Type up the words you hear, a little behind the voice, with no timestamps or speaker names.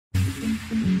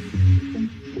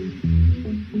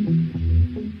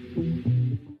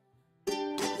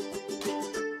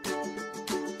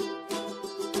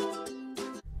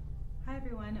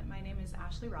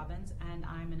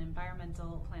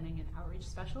Environmental Planning and Outreach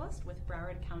Specialist with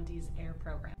Broward County's AIR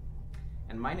program.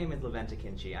 And my name is Leventa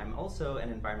Kinchi. I'm also an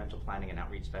Environmental Planning and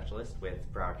Outreach Specialist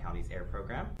with Broward County's AIR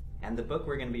program. And the book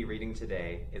we're going to be reading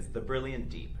today is The Brilliant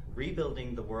Deep,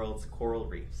 Rebuilding the World's Coral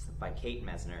Reefs by Kate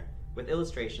Mesner, with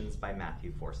illustrations by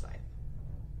Matthew Forsyth.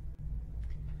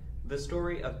 The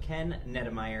story of Ken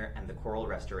Neddemeyer and the Coral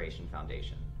Restoration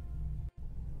Foundation.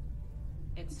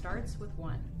 It starts with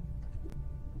one.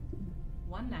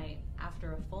 One night,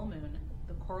 after a full moon,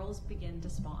 the corals begin to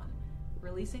spawn,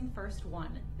 releasing first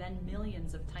one, then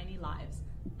millions of tiny lives,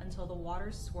 until the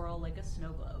waters swirl like a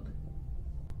snow globe.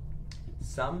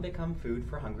 Some become food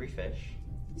for hungry fish,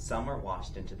 some are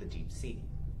washed into the deep sea.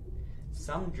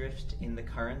 Some drift in the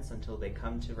currents until they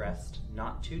come to rest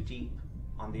not too deep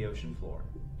on the ocean floor.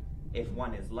 If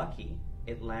one is lucky,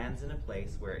 it lands in a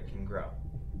place where it can grow.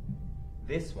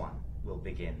 This one will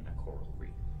begin a coral reef.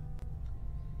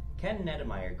 Ken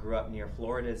Neddemeyer grew up near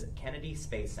Florida's Kennedy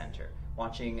Space Center,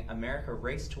 watching America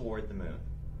race toward the moon.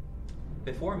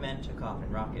 Before men took off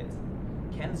in rockets,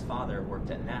 Ken's father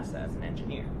worked at NASA as an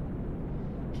engineer.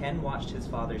 Ken watched his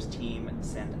father's team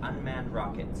send unmanned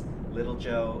rockets, Little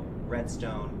Joe,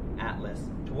 Redstone, Atlas,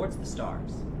 towards the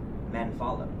stars. Men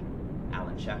followed: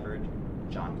 Alan Shepard,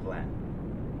 John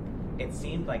Glenn. It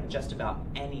seemed like just about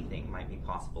anything might be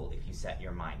possible if you set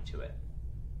your mind to it.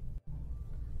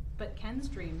 But Ken's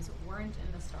dreams weren't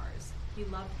in the stars. He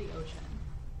loved the ocean.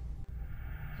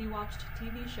 He watched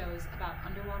TV shows about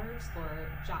underwater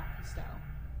explorer Jacques Cousteau.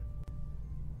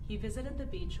 He visited the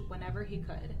beach whenever he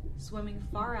could, swimming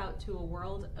far out to a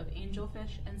world of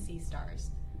angelfish and sea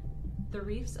stars. The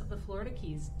reefs of the Florida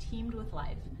Keys teemed with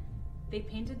life. They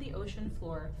painted the ocean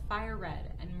floor fire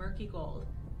red and murky gold.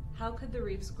 How could the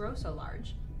reefs grow so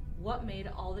large? What made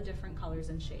all the different colors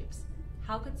and shapes?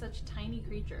 How could such tiny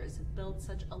creatures build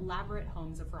such elaborate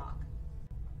homes of rock?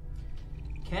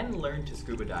 Ken learned to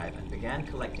scuba dive and began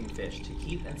collecting fish to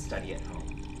keep and study at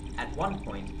home. At one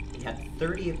point, he had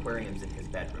 30 aquariums in his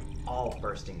bedroom, all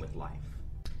bursting with life.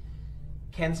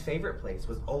 Ken's favorite place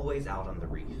was always out on the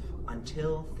reef,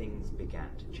 until things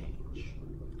began to change.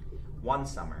 One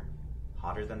summer,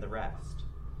 hotter than the rest,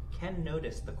 Ken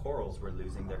noticed the corals were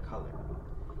losing their color,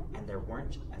 and there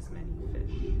weren't as many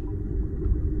fish.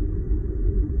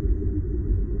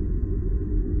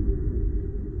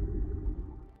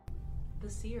 The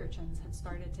sea urchins had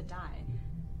started to die.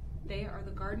 They are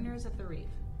the gardeners of the reef,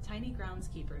 tiny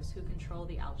groundskeepers who control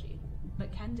the algae,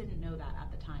 but Ken didn't know that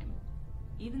at the time.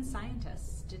 Even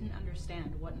scientists didn't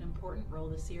understand what an important role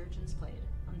the sea urchins played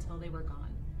until they were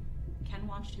gone. Ken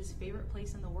watched his favorite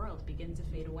place in the world begin to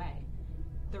fade away.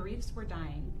 The reefs were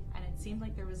dying, and it seemed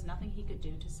like there was nothing he could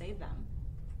do to save them.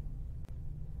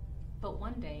 But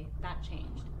one day, that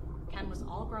changed. Ken was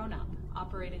all grown up,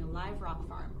 operating a live rock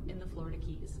farm in the Florida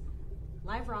Keys.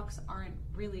 Live rocks aren't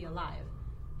really alive.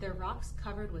 They're rocks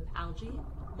covered with algae,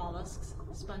 mollusks,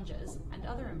 sponges, and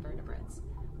other invertebrates.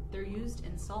 They're used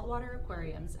in saltwater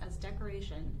aquariums as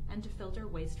decoration and to filter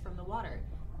waste from the water,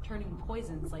 turning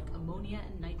poisons like ammonia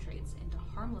and nitrates into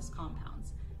harmless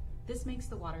compounds. This makes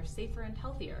the water safer and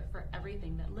healthier for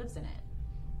everything that lives in it.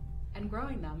 And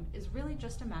growing them is really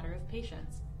just a matter of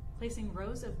patience, placing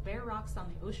rows of bare rocks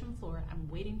on the ocean floor and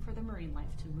waiting for the marine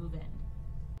life to move in.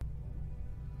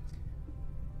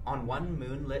 On one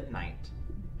moonlit night,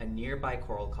 a nearby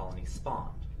coral colony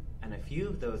spawned, and a few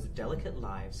of those delicate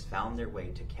lives found their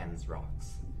way to Ken's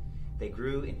rocks. They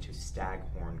grew into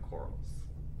staghorn corals.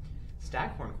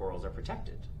 Staghorn corals are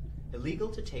protected, illegal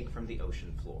to take from the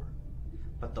ocean floor.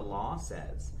 But the law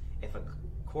says if a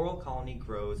coral colony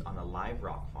grows on a live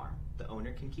rock farm, the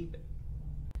owner can keep it.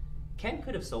 Ken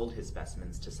could have sold his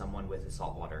specimens to someone with a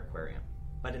saltwater aquarium,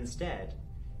 but instead,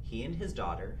 he and his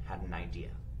daughter had an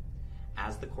idea.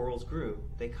 As the corals grew,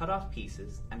 they cut off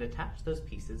pieces and attached those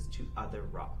pieces to other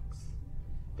rocks.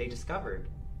 They discovered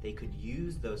they could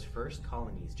use those first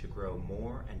colonies to grow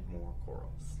more and more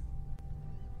corals.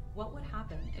 What would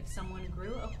happen if someone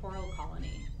grew a coral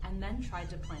colony and then tried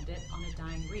to plant it on a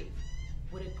dying reef?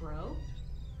 Would it grow?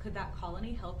 Could that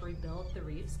colony help rebuild the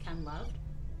reefs Ken loved?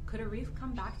 Could a reef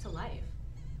come back to life?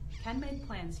 Ken made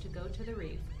plans to go to the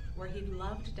reef, where he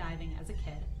loved diving as a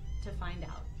kid, to find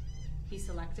out. He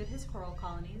selected his coral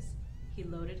colonies, he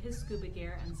loaded his scuba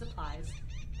gear and supplies,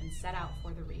 and set out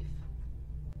for the reef.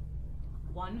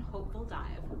 One hopeful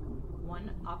dive,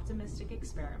 one optimistic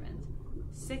experiment,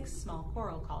 6 small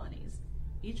coral colonies,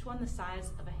 each one the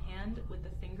size of a hand with the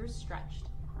fingers stretched,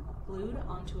 glued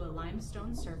onto a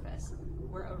limestone surface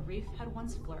where a reef had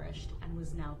once flourished and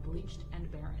was now bleached and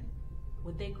barren.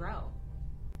 Would they grow?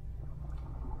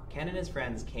 Ken and his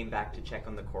friends came back to check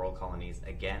on the coral colonies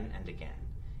again and again.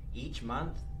 Each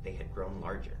month, they had grown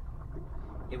larger.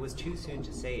 It was too soon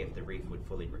to say if the reef would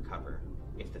fully recover,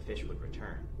 if the fish would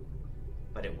return,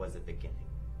 but it was a beginning.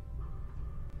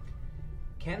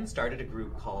 Ken started a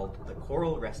group called the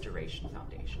Coral Restoration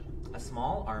Foundation, a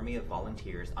small army of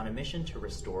volunteers on a mission to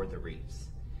restore the reefs.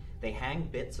 They hang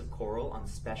bits of coral on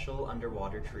special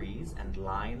underwater trees and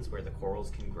lines where the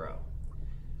corals can grow.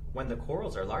 When the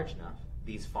corals are large enough,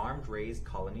 these farmed raised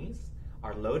colonies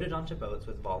are loaded onto boats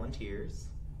with volunteers,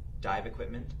 dive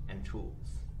equipment, and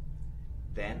tools.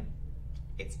 Then,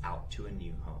 it's out to a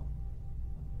new home,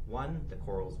 one the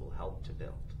corals will help to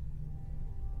build.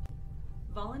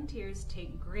 Volunteers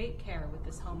take great care with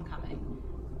this homecoming.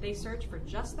 They search for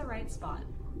just the right spot,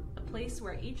 a place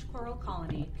where each coral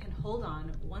colony can hold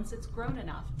on once it's grown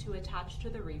enough to attach to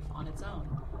the reef on its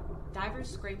own. Divers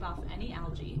scrape off any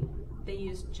algae. They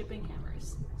use chipping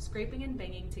hammers, scraping and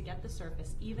banging to get the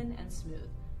surface even and smooth.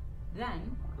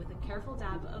 Then, with a careful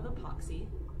dab of epoxy,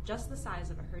 just the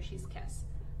size of a Hershey's Kiss,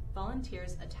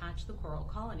 volunteers attach the coral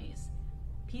colonies,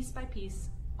 piece by piece,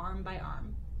 arm by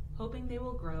arm, hoping they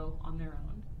will grow on their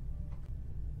own.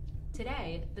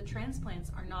 Today, the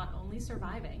transplants are not only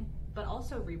surviving, but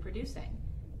also reproducing.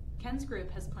 Ken's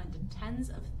group has planted tens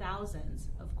of thousands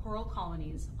of coral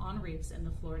colonies on reefs in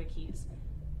the Florida Keys.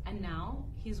 And now,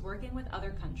 he's working with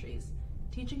other countries,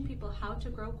 teaching people how to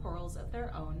grow corals of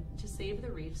their own to save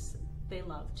the reefs they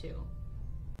love too.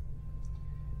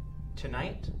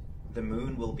 Tonight, the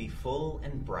moon will be full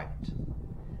and bright.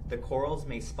 The corals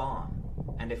may spawn,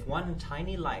 and if one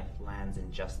tiny life lands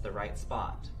in just the right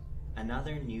spot,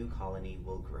 another new colony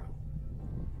will grow.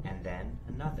 And then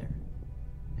another,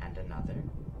 and another,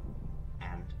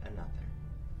 and another.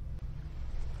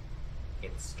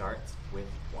 It starts with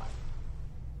one.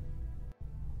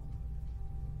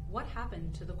 What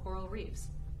happened to the coral reefs?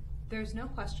 There's no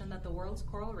question that the world's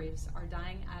coral reefs are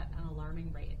dying at an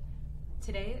alarming rate.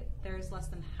 Today, there is less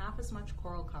than half as much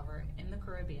coral cover in the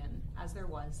Caribbean as there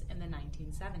was in the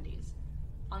 1970s.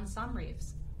 On some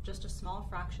reefs, just a small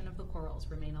fraction of the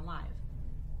corals remain alive.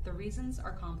 The reasons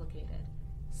are complicated.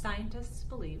 Scientists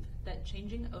believe that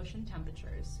changing ocean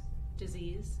temperatures,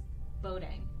 disease,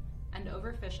 boating, and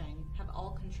overfishing have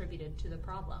all contributed to the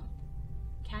problem.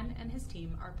 Ken and his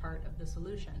team are part of the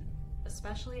solution,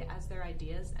 especially as their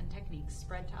ideas and techniques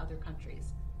spread to other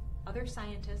countries. Other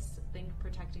scientists think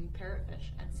protecting parrotfish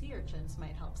and sea urchins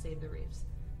might help save the reefs,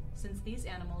 since these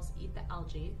animals eat the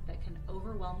algae that can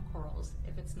overwhelm corals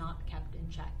if it's not kept in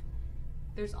check.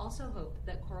 There's also hope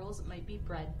that corals might be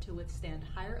bred to withstand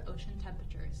higher ocean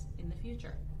temperatures in the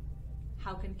future.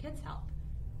 How can kids help?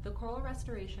 The Coral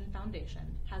Restoration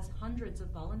Foundation has hundreds of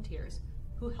volunteers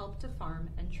who help to farm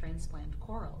and transplant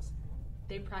corals.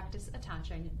 They practice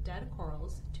attaching dead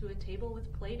corals to a table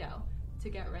with Play-Doh to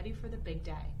get ready for the big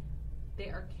day. They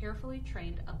are carefully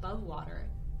trained above water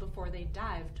before they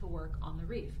dive to work on the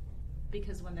reef,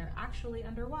 because when they're actually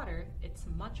underwater, it's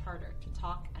much harder to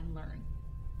talk and learn.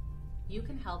 You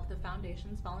can help the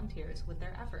Foundation's volunteers with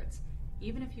their efforts,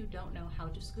 even if you don't know how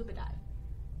to scuba dive.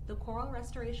 The Coral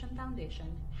Restoration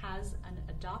Foundation has an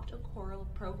Adopt a Coral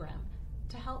program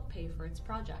to help pay for its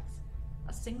projects.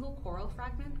 A single coral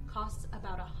fragment costs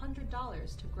about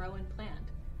 $100 to grow and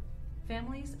plant.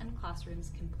 Families and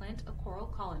classrooms can plant a coral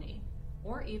colony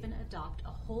or even adopt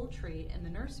a whole tree in the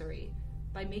nursery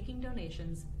by making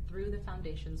donations through the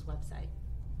Foundation's website.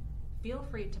 Feel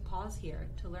free to pause here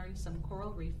to learn some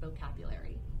coral reef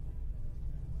vocabulary.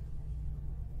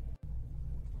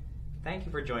 Thank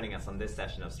you for joining us on this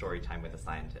session of Storytime with a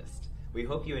Scientist. We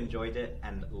hope you enjoyed it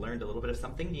and learned a little bit of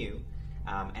something new.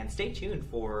 And stay tuned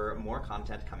for more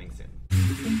content coming soon.